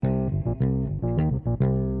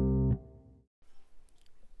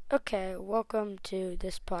Okay, welcome to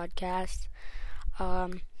this podcast.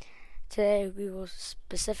 Um, Today we will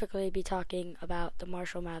specifically be talking about the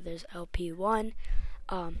Marshall Mathers LP1,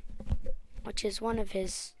 um, which is one of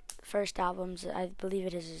his first albums. I believe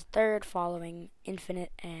it is his third, following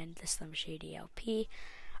Infinite and the Slim Shady LP.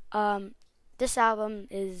 Um, this album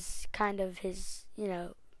is kind of his,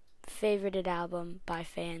 favorited album by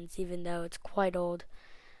fans, even though it's quite old.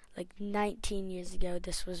 Like 19 years ago,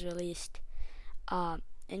 this was released.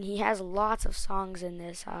 And he has lots of songs in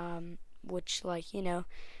this, which,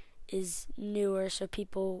 is newer, so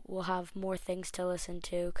people will have more things to listen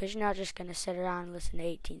to, because you're not just going to sit around and listen to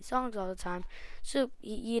 18 songs all the time. So,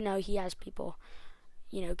 he has people,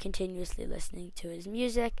 continuously listening to his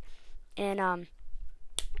music. And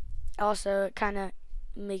also, it kind of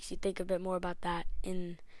makes you think a bit more about that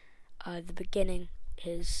in the beginning,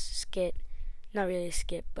 his skit. Not really a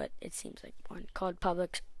skit, but it seems like one, called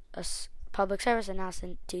Public Service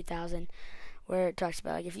Announcement 2000, where it talks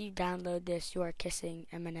about, like, if you download this, you are kissing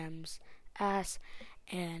Eminem's ass,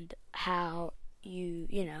 and how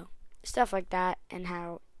stuff like that, and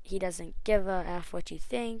how he doesn't give a F what you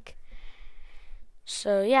think.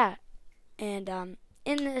 So, yeah, and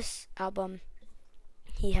in this album,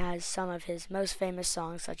 he has some of his most famous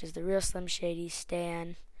songs, such as The Real Slim Shady,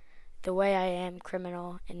 Stan, The Way I Am,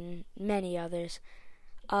 Criminal, and many others.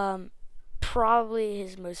 Probably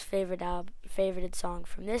his most favorited song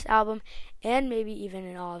from this album, and maybe even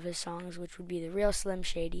in all of his songs, which would be The Real Slim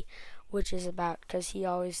Shady, which is about, because he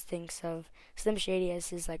always thinks of Slim Shady as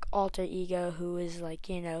his, like, alter ego, who is, like,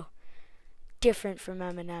 different from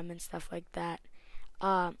Eminem and stuff like that.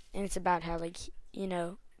 And it's about how, like,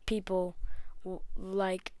 people,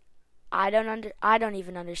 like, I don't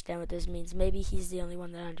even understand what this means. Maybe he's the only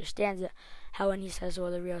one that understands it. How when he says,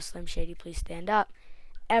 "Well, the real Slim Shady, please stand up,"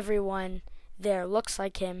 everyone there looks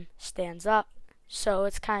like him, stands up. So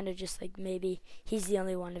it's kind of just like maybe he's the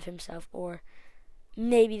only one of himself, or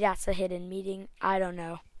maybe that's a hidden meaning. I don't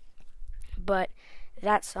know. But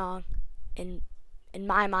that song, in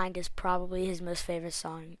my mind, is probably his most famous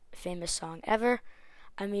song ever.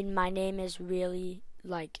 I mean, My Name Is really,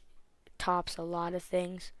 like, tops a lot of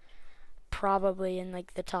things. Probably in,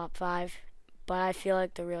 like, the top 5. But I feel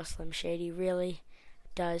like The Real Slim Shady really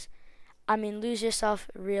does. I mean, Lose Yourself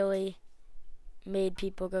really made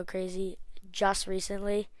people go crazy. Just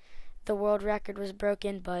recently, the world record was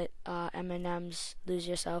broken, but Eminem's Lose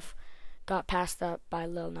Yourself got passed up by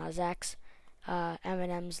Lil Nas X.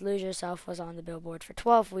 Eminem's Lose Yourself was on the Billboard for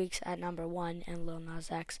 12 weeks at number 1, and Lil Nas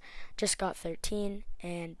X just got 13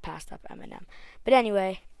 and passed up Eminem. But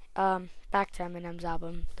anyway, back to Eminem's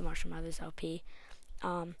album, the Marshall Mathers LP.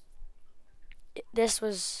 This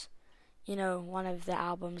was, one of the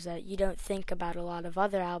albums that you don't think about a lot of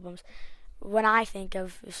other albums. When I think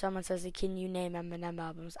of, if someone says, "Can you name Eminem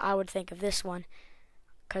albums?" I would think of this one,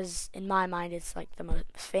 because in my mind it's like the most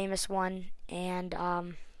famous one, and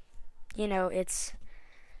it's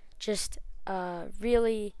just a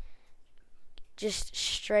really just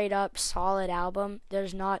straight up solid album.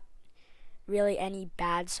 There's not really any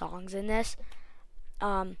bad songs in this.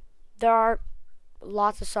 There are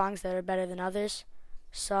lots of songs that are better than others.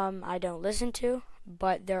 Some I don't listen to,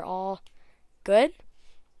 but they're all good.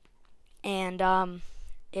 And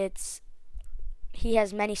he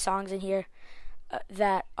has many songs in here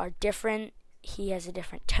that are different. He has a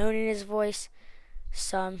different tone in his voice.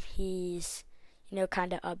 Some he's,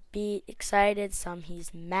 kind of upbeat, excited. Some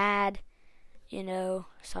he's mad.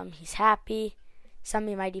 Some he's happy. Some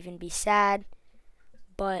he might even be sad.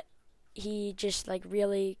 But he just, like,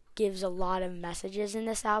 really gives a lot of messages in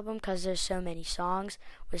this album, because there's so many songs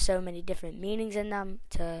with so many different meanings in them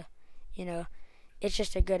to, it's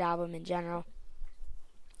just a good album in general.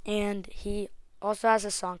 And he also has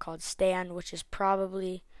a song called Stan, which is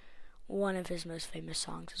probably one of his most famous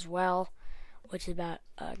songs as well, which is about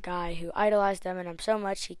a guy who idolized Eminem so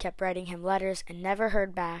much he kept writing him letters and never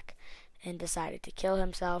heard back, and decided to kill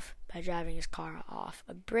himself by driving his car off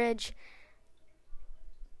a bridge.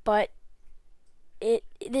 But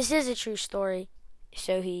this is a true story,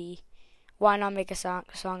 so why not make a song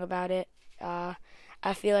about it?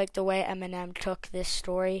 I feel like the way Eminem took this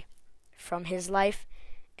story from his life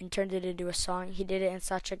and turned it into a song, he did it in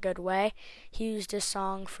such a good way. He used a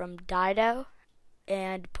song from Dido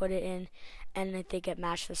and put it in, and I think it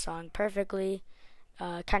matched the song perfectly.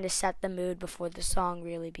 Kind of set the mood before the song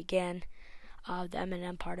really began, the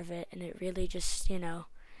Eminem part of it, and it really just,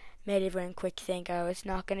 made everyone quick think, oh, it's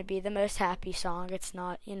not going to be the most happy song. It's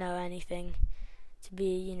not, anything to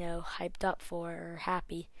be, hyped up for or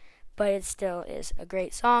happy. But it still is a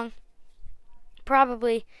great song.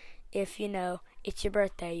 Probably if, it's your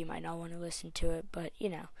birthday, you might not want to listen to it, but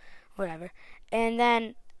whatever. And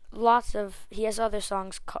then he has other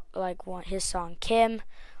songs like his song Kim,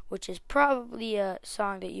 which is probably a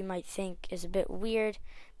song that you might think is a bit weird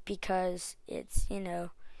because it's,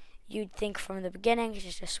 you'd think from the beginning it's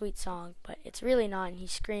just a sweet song, but it's really not. And he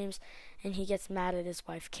screams and he gets mad at his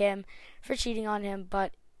wife Kim for cheating on him,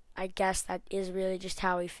 but I guess that is really just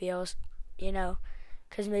how he feels,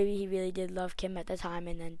 because maybe he really did love Kim at the time,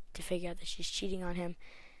 and then to figure out that she's cheating on him,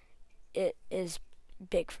 it is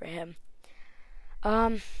big for him.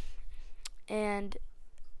 And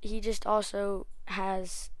he just also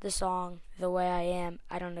has the song The Way I Am.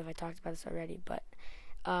 I don't know if I talked about this already, but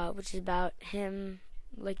which is about him,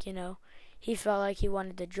 he felt like he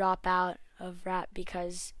wanted to drop out of rap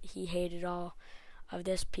because he hated all of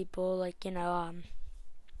this people,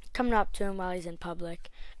 coming up to him while he's in public,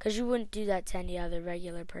 because you wouldn't do that to any other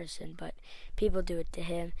regular person, but people do it to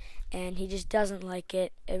him, and he just doesn't like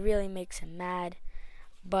it. It really makes him mad,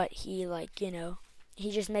 but he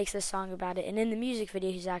he just makes this song about it, and in the music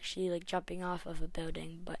video he's actually jumping off of a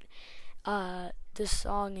building. But this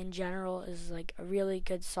song in general is a really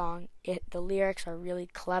good song. The lyrics are really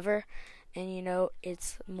clever, and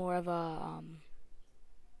it's more of a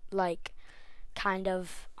kind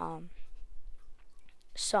of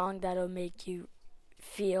song that'll make you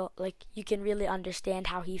feel like you can really understand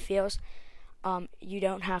how he feels. You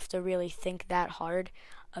don't have to really think that hard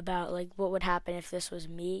about what would happen if this was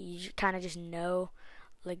me. You kind of just know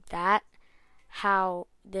that how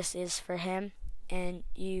this is for him, and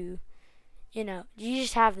you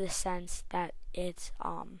just have this sense that it's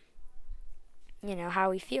how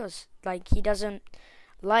he feels. He doesn't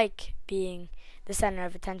like being the center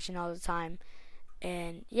of attention all the time,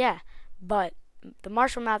 and but the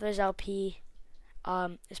Marshall Mathers LP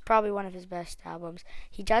is probably one of his best albums.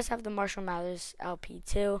 He does have the Marshall Mathers LP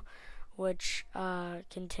too, which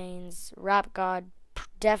contains Rap God,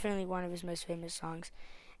 definitely one of his most famous songs,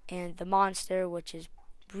 and The Monster, which is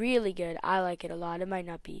really good. I like it a lot. It might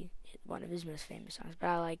not be one of his most famous songs, but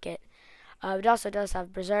I like it. It also does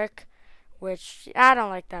have Berserk, which I don't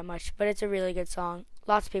like that much, but it's a really good song.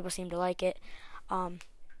 Lots of people seem to like it.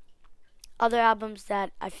 Other albums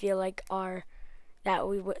that I feel are that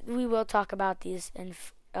we will talk about these in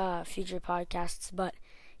future podcasts, but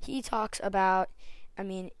he talks about,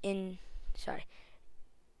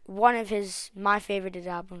 one of my favorite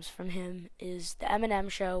albums from him is The Eminem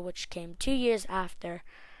Show, which came 2 years after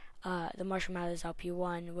the Marshall Mathers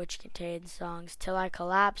LP1, which contains songs Till I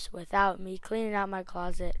Collapse, Without Me, Cleaning Out My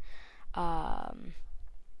Closet,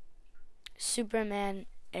 Superman,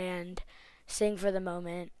 and Sing for the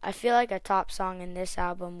Moment. I feel a top song in this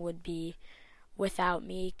album would be Without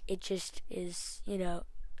Me. It just is,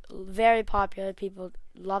 very popular. People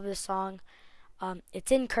love this song.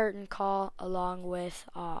 It's in Curtain Call along with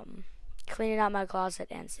Cleaning Out My Closet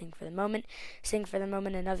and Sing for the Moment. Sing for the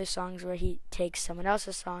Moment and other songs where he takes someone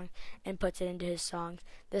else's song and puts it into his song.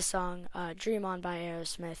 This song, Dream On by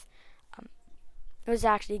Aerosmith, it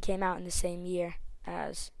actually came out in the same year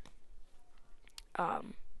as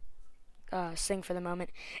Sing for the Moment.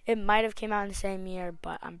 It might have came out in the same year,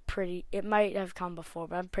 but it might have come before,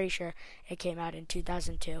 but I'm pretty sure it came out in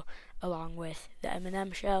 2002 along with The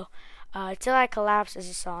Eminem Show. Till I Collapse is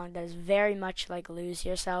a song that is very much like Lose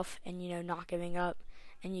Yourself, and not giving up,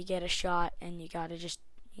 and you get a shot and you gotta just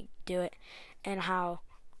do it, and how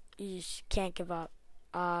you just can't give up.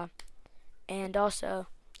 And also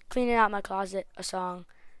Cleaning Out My Closet, a song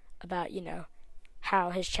about how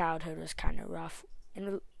his childhood was kind of rough.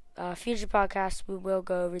 In future podcasts we will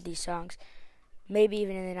go over these songs, maybe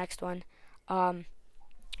even in the next one. I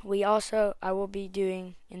will be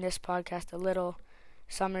doing in this podcast a little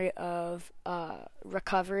summary of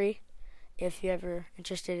Recovery. If you're ever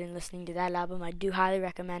interested in listening to that album, I do highly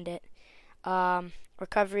recommend it.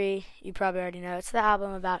 Recovery, you probably already know. It's the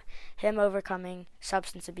album about him overcoming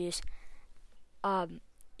substance abuse.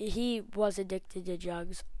 He was addicted to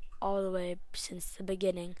drugs all the way since the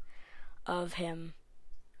beginning of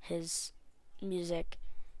his music,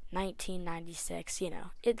 1996.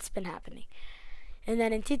 It's been happening. And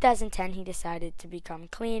then in 2010, he decided to become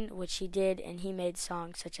clean, which he did, and he made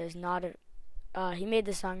songs such as he made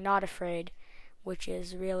the song Not Afraid, which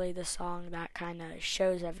is really the song that kind of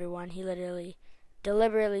shows everyone. He literally,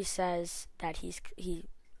 deliberately says that he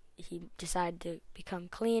decided to become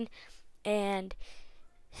clean, and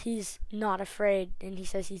he's not afraid, and he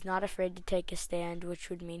says he's not afraid to take a stand,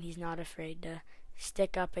 which would mean he's not afraid to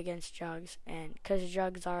stick up against drugs, and because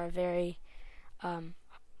drugs are very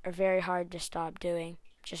hard to stop doing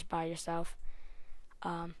just by yourself.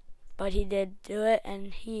 But he did do it,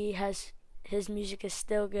 and his music is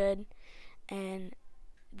still good, and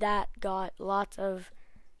that got lots of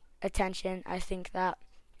attention. I think that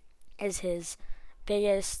is his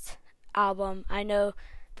biggest album. I know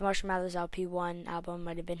the Marshall Mathers LP1 album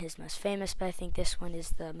might have been his most famous, but I think this one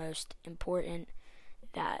is the most important,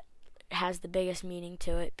 that has the biggest meaning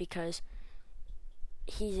to it, because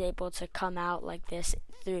he's able to come out like this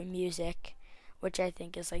through music, which I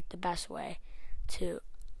think is like the best way to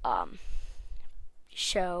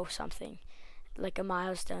show something, like a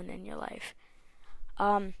milestone in your life.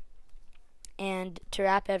 And to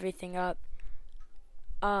wrap everything up,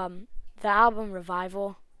 the album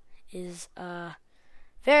Revival is a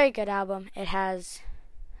very good album.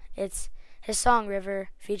 It's his song River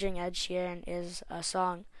featuring Ed Sheeran is a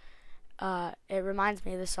song. It reminds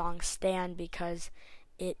me of the song Stand, because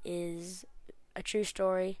it is a true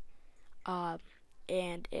story,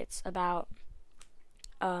 and it's about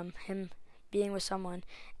him being with someone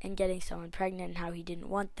and getting someone pregnant and how he didn't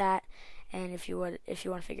want that. And if you want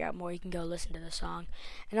to figure out more, you can go listen to the song.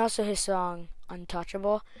 And also his song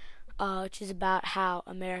Untouchable, which is about how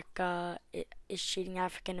America is treating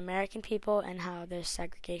African American people and how there's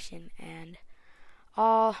segregation and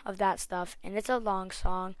all of that stuff. And it's a long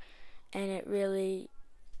song, and it really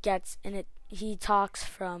gets in it. He talks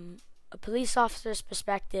from a police officer's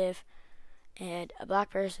perspective and a black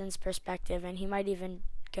person's perspective, and he might even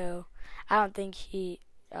go, I don't think he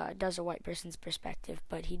does a white person's perspective,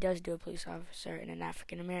 but he does do a police officer and an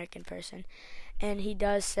African American person. And he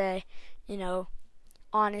does say,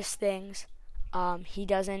 honest things. He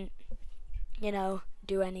doesn't,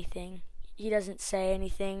 do anything. He doesn't say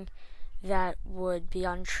anything that would be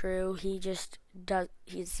untrue. He just does.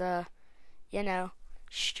 He's a,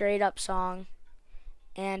 straight up song,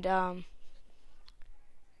 and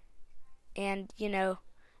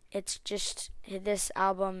it's just, this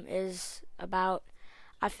album is about,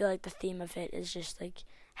 I feel like the theme of it is just like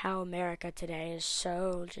how America today is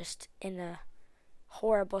so just in a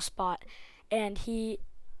horrible spot. And he,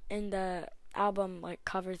 in the album like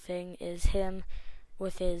cover thing, is him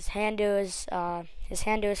with his hand to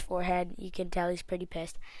his forehead. You can tell he's pretty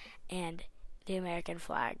pissed, and the American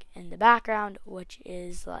flag in the background, which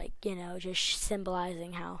is like, just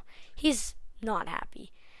symbolizing how he's not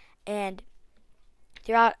happy. And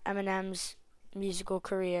throughout Eminem's musical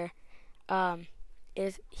career,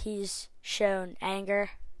 he's shown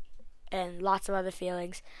anger and lots of other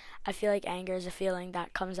feelings. I feel like anger is a feeling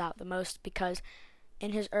that comes out the most, because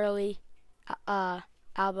in his early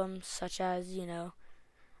albums, such as the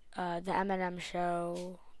Eminem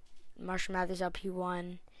Show, Marshall Mathers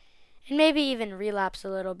LP1, and maybe even Relapse a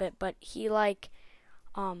little bit, but he is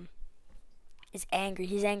angry.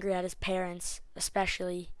 He's angry at his parents,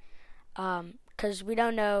 especially, because we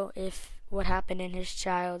don't know if what happened in his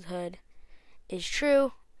childhood is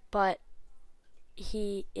true, but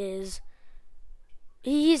he's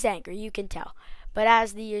angry, you can tell. But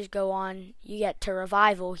as the years go on, you get to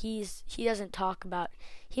Revival. He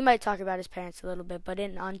might talk about his parents a little bit, but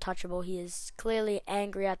in Untouchable, he is clearly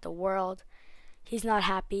angry at the world. He's not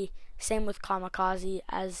happy. Same with Kamikaze,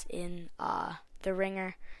 as in The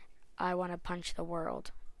Ringer. I want to punch the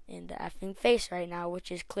world in the effing face right now,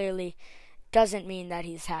 which is clearly doesn't mean that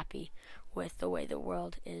he's happy with the way the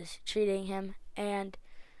world is treating him. And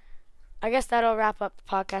I guess that'll wrap up the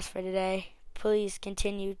podcast for today. Please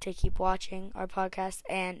continue to keep watching our podcast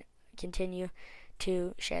and continue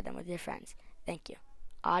to share them with your friends. Thank you.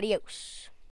 Adios.